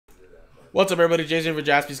What's up, everybody? Jason for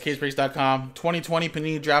JaspysCaseBreaks.com. 2020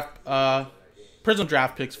 Panini Draft Prizm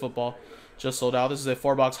Draft Picks Football just sold out. This is a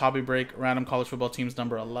 4-box hobby break, random college football teams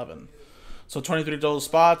number 11. So 23 total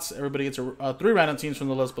spots. Everybody gets 3 random teams from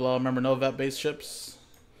the list below. Remember, no vet-based chips.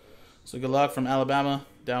 So good luck from Alabama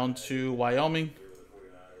down to Wyoming.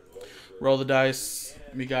 Roll the dice.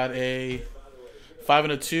 We got a 5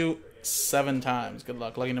 and a 2, 7 times. Good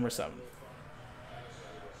luck. Lucky number 7.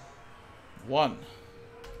 1,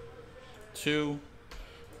 2,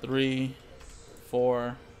 3,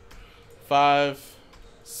 4, 5,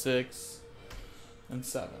 6, and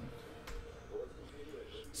 7.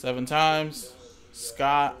 7 times.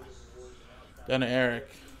 Scott. Then Eric.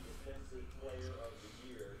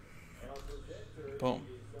 Boom.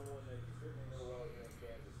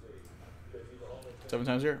 7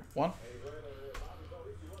 times here. 1,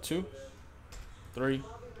 2, 3,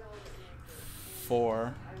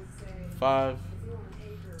 4, 5,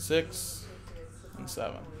 6, and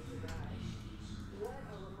 7.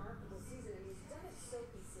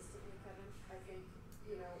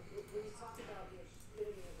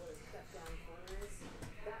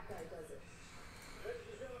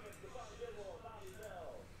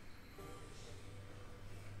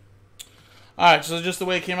 Alright, so just the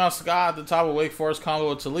way it came out, Scott at the top of Wake Forest combo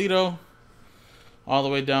with Toledo, all the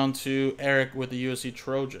way down to Eric with the USC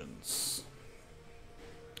Trojans.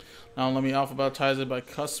 Now let me alphabetize it by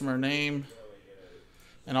customer name,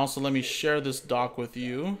 and also let me share this doc with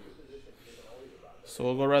you. So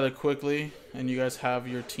we'll go rather quickly, and you guys have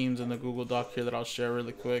your teams in the Google Doc here that I'll share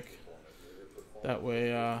really quick. That way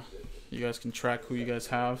you guys can track who you guys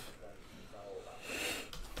have.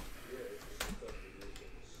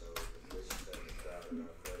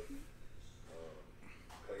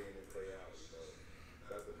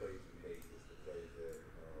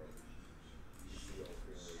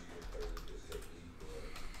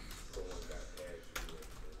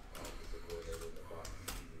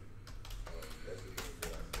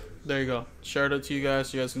 There you go. Shared it to you guys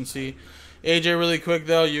so you guys can see. AJ, really quick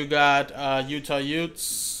though, you got Utah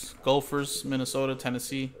Utes, Gophers, Minnesota,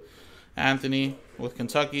 Tennessee, Anthony with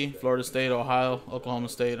Kentucky, Florida State, Ohio, Oklahoma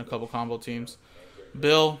State, and a couple combo teams.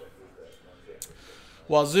 Bill,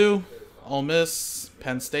 Wazoo, Ole Miss,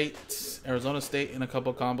 Penn State, Arizona State, and a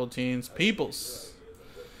couple combo teams. Peoples,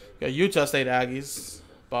 you got Utah State Aggies,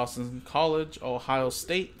 Boston College, Ohio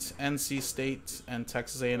State, NC State, and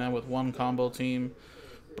Texas A&M with one combo team.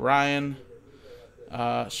 Brian,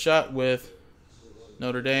 Shutt with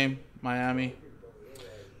Notre Dame, Miami,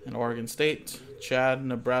 and Oregon State. Chad,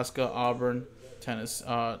 Nebraska, Auburn,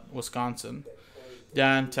 Wisconsin.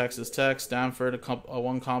 Dan, Texas Tech. Stanford, a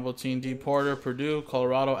one combo team. D. Porter, Purdue,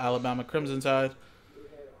 Colorado, Alabama Crimson Tide.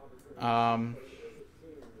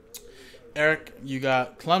 Eric, you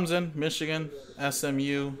got Clemson, Michigan,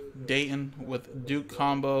 SMU, Dayton with Duke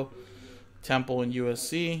combo, Temple, and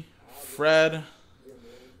USC. Fred,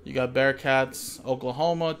 you got Bearcats,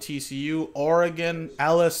 Oklahoma, TCU, Oregon,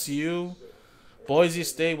 LSU, Boise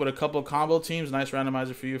State with a couple combo teams. Nice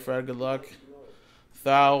randomizer for you, Fred. Good luck.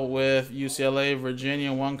 Thou with UCLA,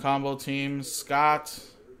 Virginia, one combo team. Scott,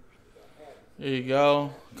 there you go.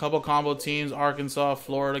 A couple combo teams. Arkansas,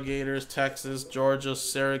 Florida Gators, Texas, Georgia,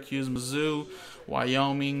 Syracuse, Mizzou,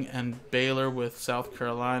 Wyoming, and Baylor with South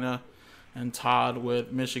Carolina. And Todd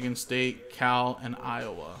with Michigan State, Cal, and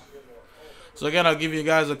Iowa. So again, I'll give you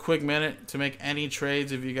guys a quick minute to make any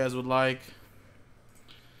trades if you guys would like.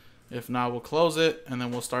 If not, we'll close it, and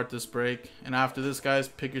then we'll start this break. And after this, guys,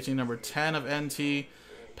 pick your team number 10 of NT,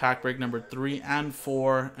 pack break number 3 and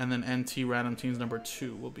 4, and then NT random teams number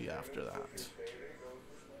 2 will be after that.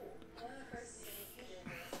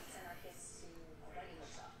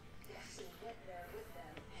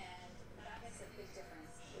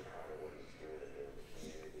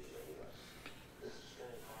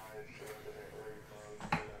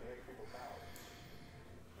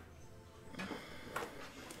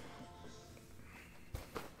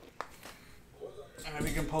 And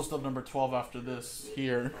we can post up number 12 after this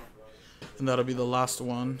here, and that'll be the last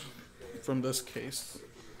one from this case.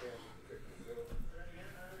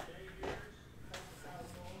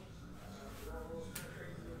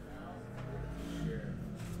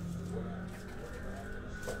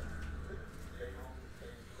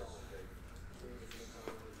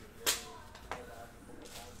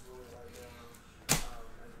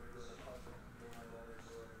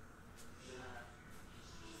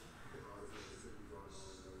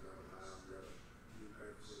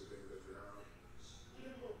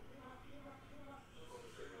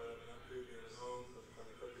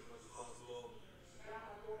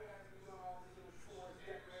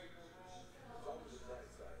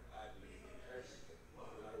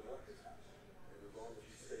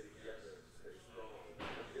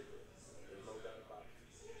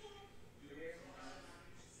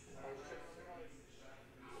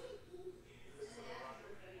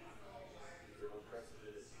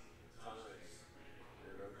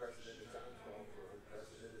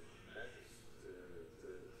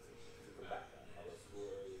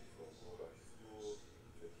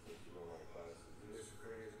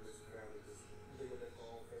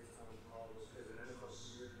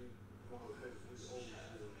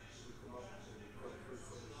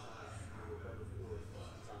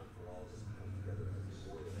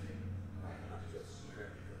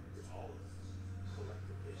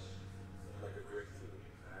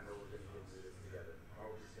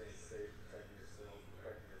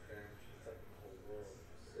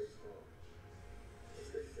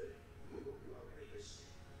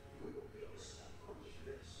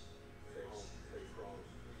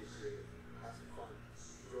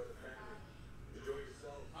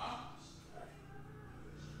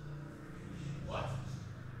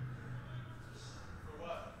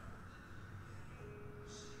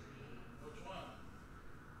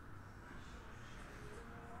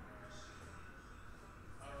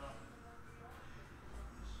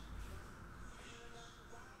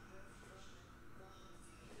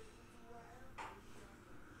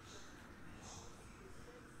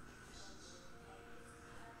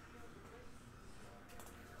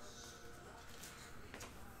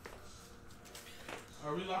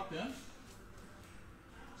 Are we locked in?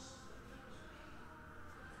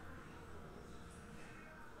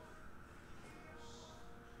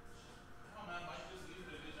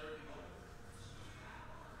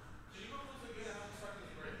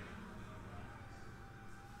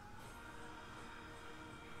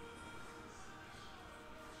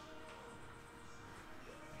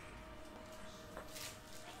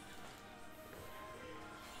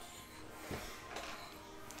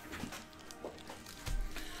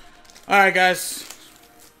 Alright, guys.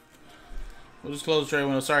 We'll just close the trade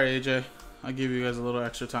window. Sorry, AJ. I'll give you guys a little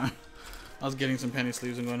extra time. I was getting some penny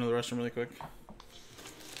sleeves and going to the restroom really quick.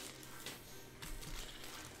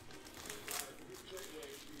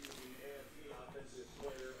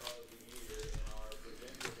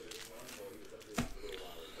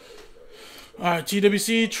 Alright,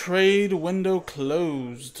 TWC trade window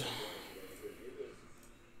closed.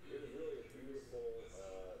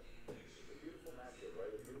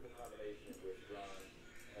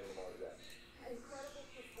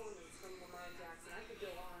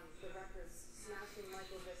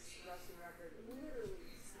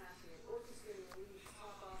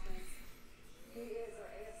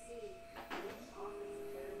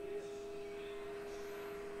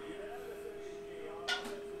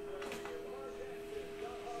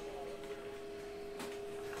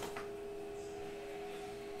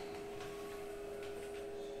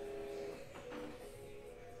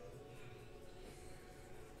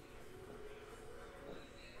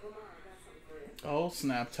 Oh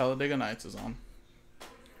snap, Talladega Nights is on.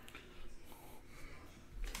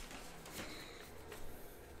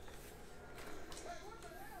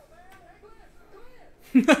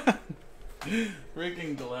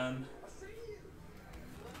 Freaking Glenn.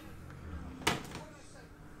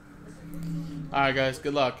 Alright guys,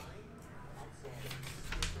 good luck.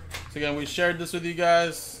 So again, we shared this with you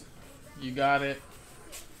guys. You got it.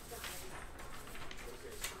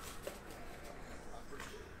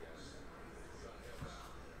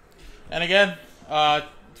 And again,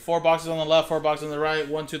 4 boxes on the left, 4 boxes on the right.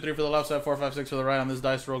 1, 2, 3 for the left side, 4, 5, 6 for the right on this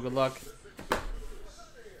dice roll. Good luck.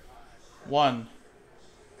 1,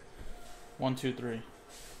 1, 2, 3.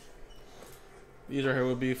 These are here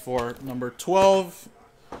would be for number 12,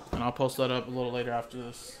 and I'll post that up a little later after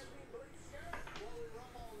this.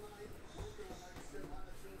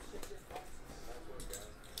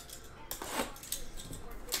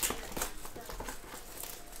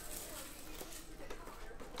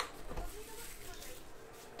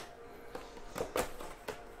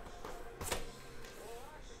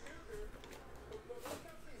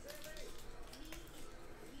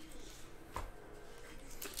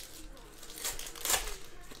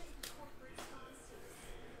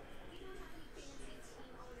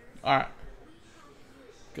 Alright.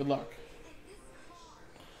 Good luck.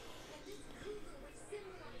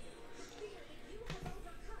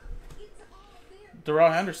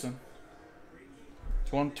 Darrell Henderson.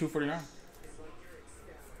 249.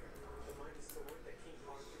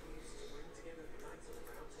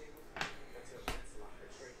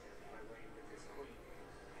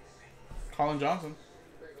 Colin Johnson.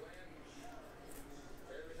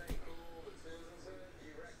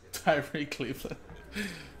 Tyree Cleveland.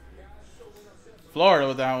 Florida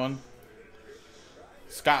with that one.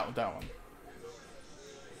 Scott with that one.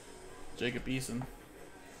 Jacob Eason.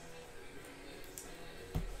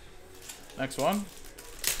 Next one.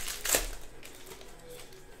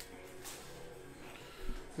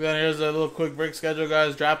 Then here's a little quick break schedule,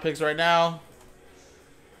 guys. Draft picks right now.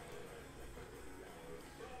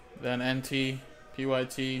 Then NT,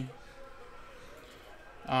 PYT.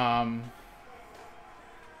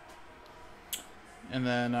 And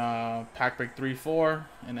then pack break 3, 4,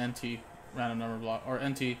 and NT random number block, or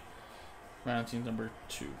NT random team number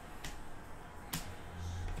 2.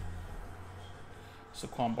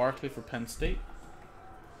 Saquon Barkley for Penn State.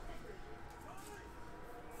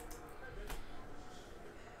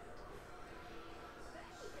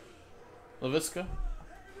 LaVisca,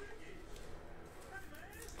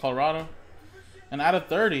 Colorado, and out of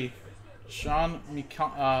 30, Sean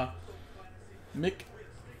McKeon.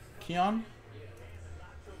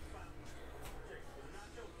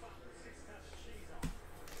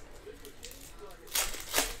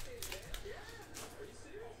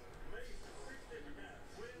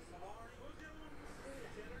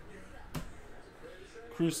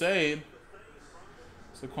 Crusade,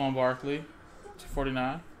 Saquon Barkley,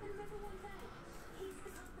 249.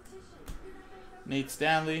 Nate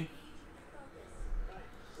Stanley.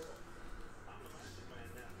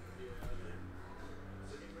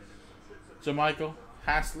 Jamichael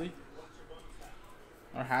Hasty.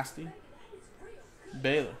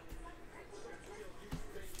 Baylor.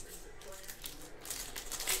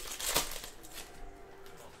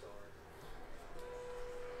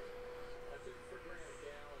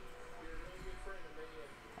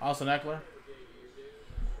 Austin Eckler.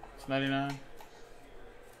 It's 99.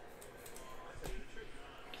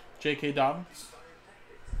 J.K. Dobbins.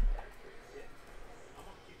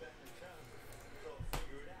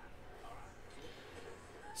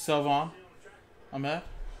 Selvon Ahmed.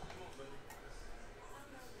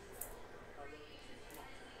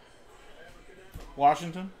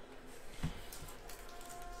 Washington.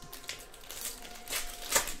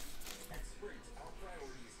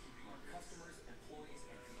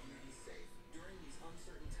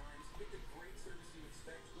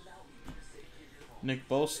 Nick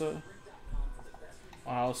Bosa.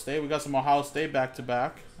 Ohio State. We got some Ohio State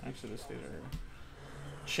back-to-back. Actually, this state right here.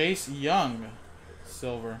 Chase Young.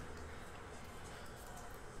 Silver.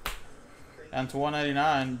 And to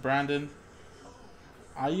 199, Brandon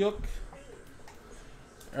Ayuk.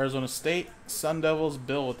 Arizona State. Sun Devils.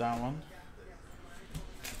 Bill with that one.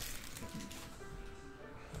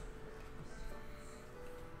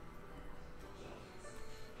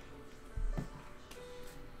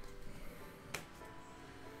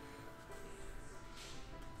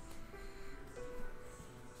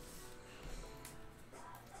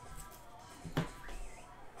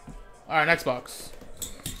 All right, next box.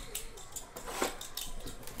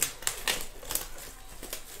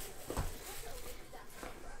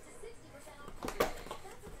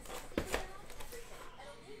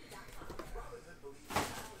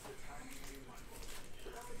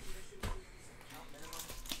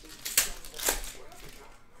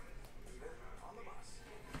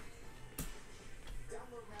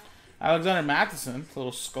 Alexander Matheson, a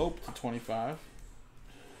little scope to 25.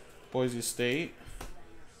 Boise State.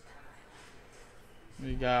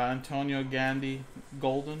 We got Antonio Gandy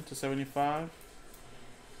Golden to 75.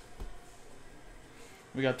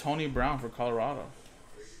 We got Tony Brown for Colorado.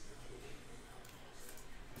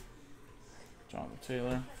 Jonathan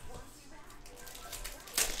Taylor.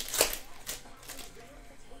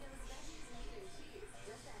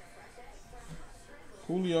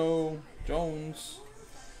 Julio Jones.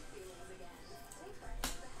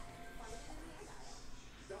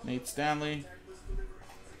 Nate Stanley.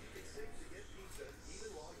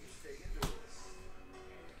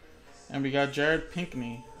 And we got Jared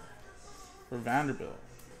Pinkney for Vanderbilt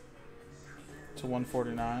to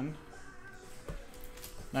 149.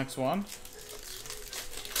 Next one.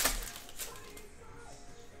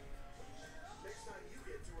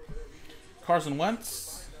 Carson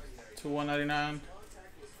Wentz to 199.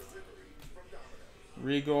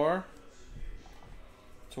 Rigor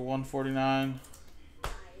to 149.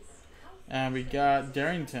 And we got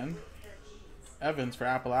Darrington Evans for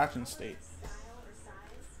Appalachian State.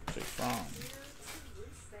 Jake Fromm.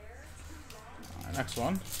 Alright, next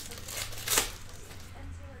one.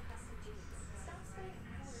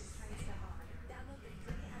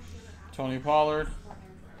 Tony Pollard.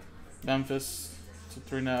 Memphis to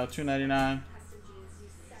 299.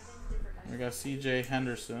 We got CJ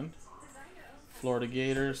Henderson. Florida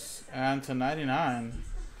Gators. And to 99,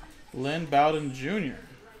 Lynn Bowden Jr.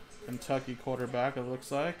 Kentucky quarterback, it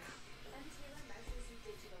looks like.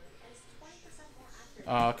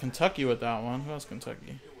 Kentucky with that one. Who has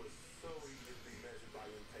Kentucky?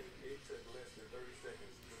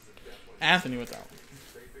 Anthony with that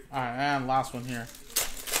one. Alright, and last one here.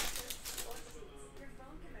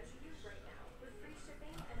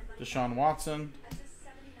 Deshaun Watson.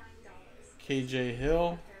 KJ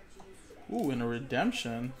Hill. Ooh, in a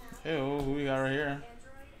redemption. Ew, who we got right here?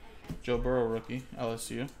 Joe Burrow rookie,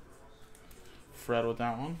 LSU. Fred with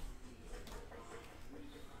that one.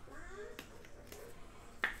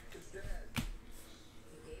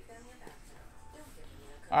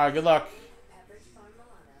 Alright, good luck.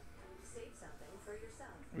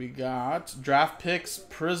 We got draft picks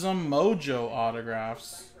Prizm Mojo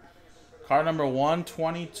autographs. Card number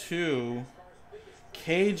 122.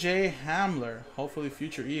 KJ Hamler. Hopefully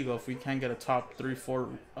future Eagle if we can get a top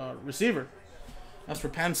 3-4 receiver. That's for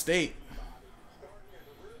Penn State.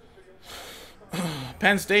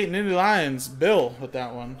 Penn State and Indy Lions. Bill with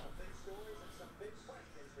that one.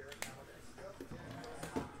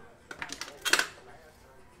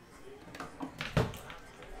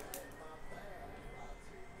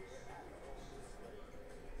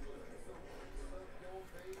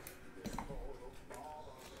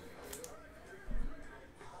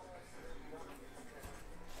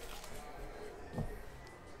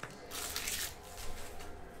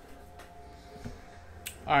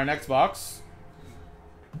 All right, next box.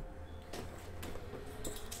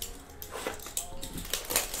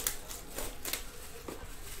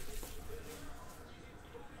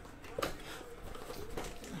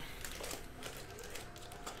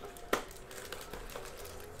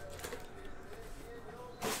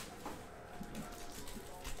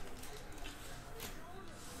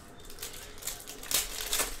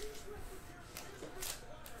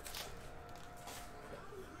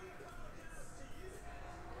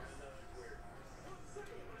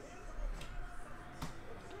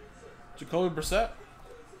 Jacoby Brissett.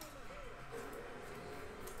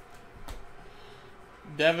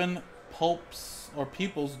 Devin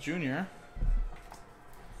Peoples Jr.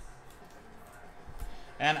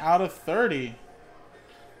 And out of 30,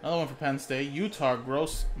 another one for Penn State, Utah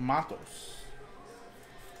Gross Matos.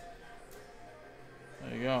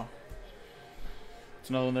 There you go.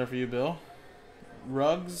 It's another one there for you, Bill.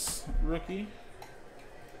 Ruggs rookie.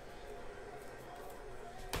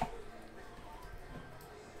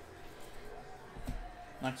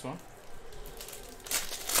 Next one.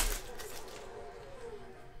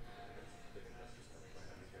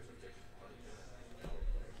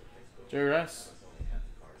 Jerry Rice.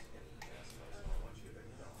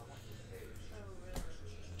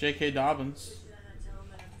 J.K. Dobbins.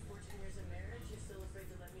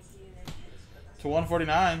 To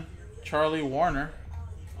 149, Charlie Warner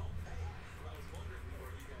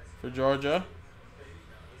for Georgia.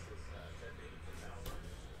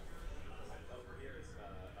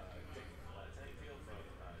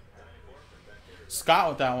 Scott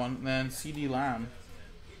with that one, and then C.D. Lamb.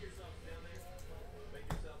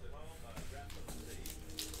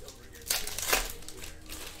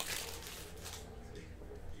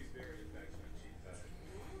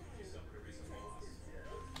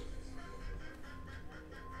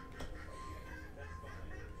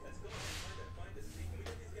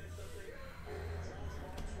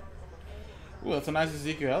 Ooh, that's a nice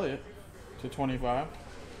Ezekiel Elliott to 25.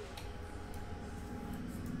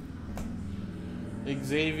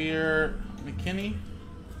 Xavier McKinney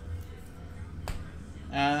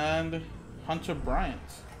and Hunter Bryant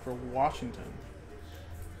for Washington.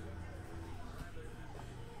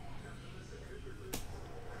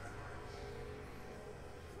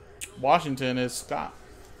 Washington is Scott.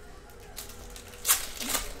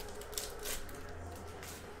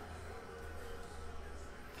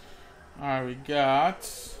 Alright, we got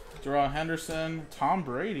Darrell Henderson, Tom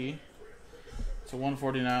Brady to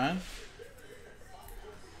 149.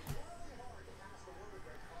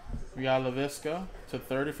 We got LaVisca to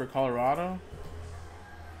 30 for Colorado.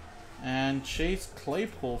 And Chase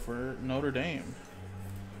Claypool for Notre Dame.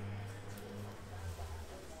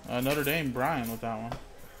 Notre Dame, Brian with that one.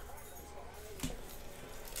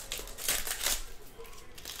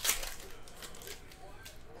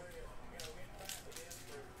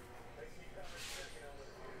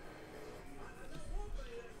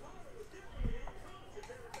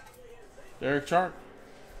 Derek Chark,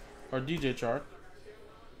 or DJ Chark.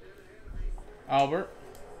 Albert,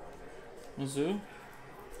 Mizzou.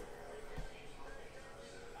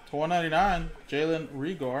 To 199, Jalen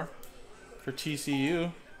Rigor for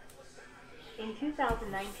TCU. In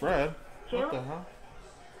 2019, Fred, what the hell?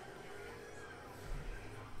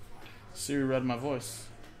 Siri read my voice.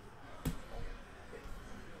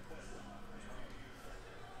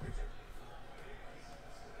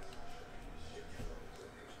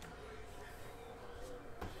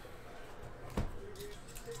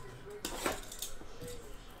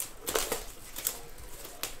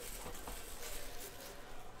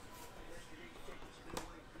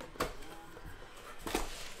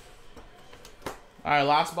 All right,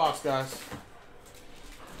 last box, guys.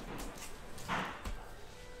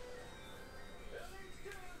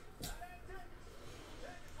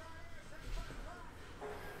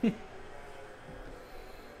 All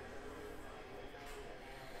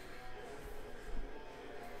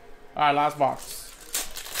right, last box.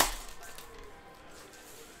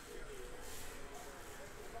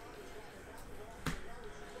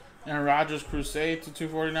 Aaron Rodgers Crusade to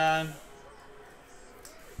 249.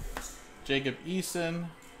 Jacob Eason,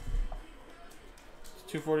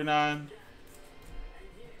 249.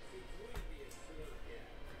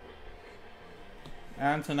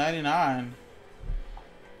 And to 99,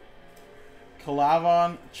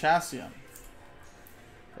 Kalavon Chassian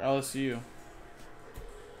for LSU.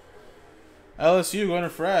 LSU going to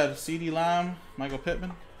Fred, C.D. Lamb, Michael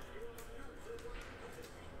Pittman.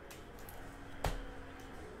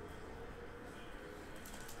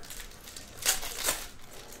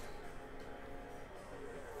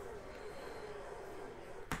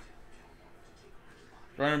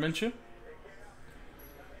 Gardner Minshew.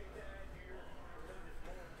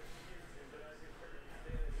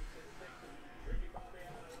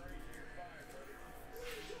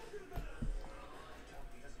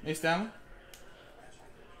 Ace Stanley.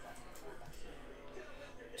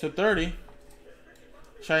 To 30.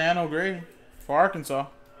 Cheyenne O'Grady for Arkansas.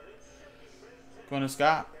 Going to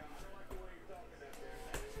Scott.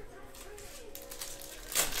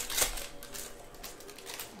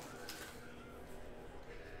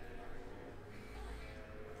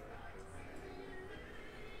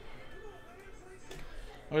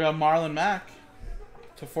 We got Marlon Mack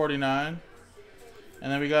to 49.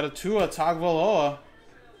 And then we got a Tua Tagovailoa,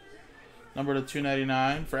 number to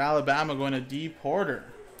 299 for Alabama, going to D Porter.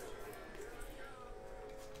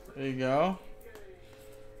 There you go.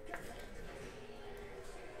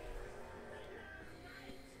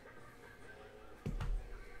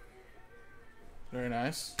 Very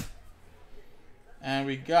nice. And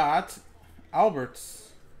we got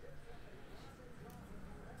Alberts.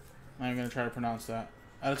 I'm going to try to pronounce that.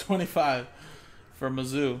 Out of 25 for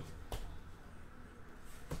Mizzou.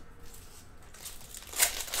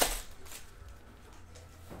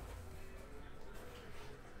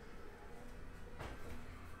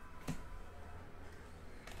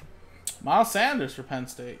 Miles Sanders for Penn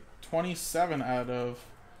State. 27 out of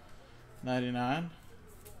 99.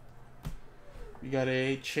 We got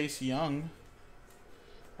a Chase Young,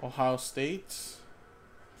 Ohio State,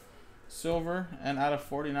 silver, and out of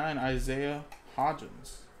 49, Isaiah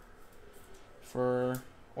Hodgins for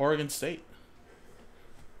Oregon State.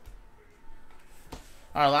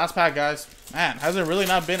 All right, last pack, guys. Man, has there really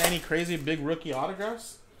not been any crazy big rookie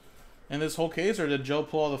autographs in this whole case, or did Joe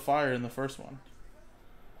pull all the fire in the first one?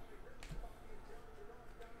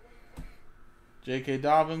 J.K.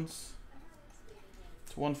 Dobbins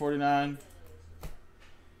to 149.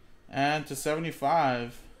 And to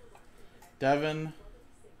 75, Devin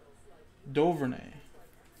Duvernay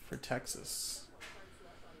for Texas.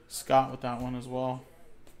 Scott with that one as well.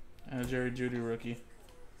 And a Jerry Jeudy rookie.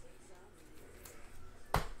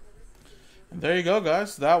 And there you go,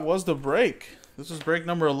 guys. That was the break. This was break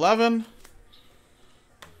number 11.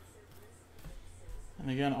 And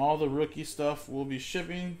again, all the rookie stuff will be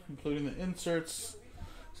shipping, including the inserts.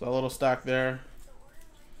 So a little stack there.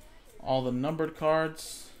 All the numbered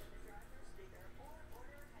cards.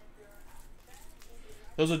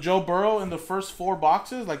 There was a Joe Burrow in the first 4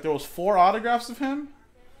 boxes. Like, there was 4 autographs of him.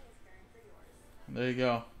 There you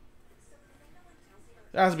go.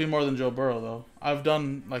 There has to be more than Joe Burrow, though. I've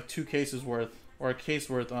done, like, 2 cases worth, or a case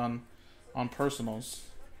worth on personals.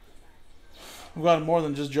 We've got more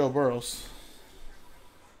than just Joe Burrows.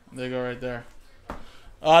 There you go right there.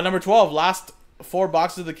 Number 12, last 4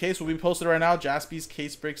 boxes of the case will be posted right now,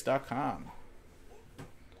 jaspyscasebreaks.com.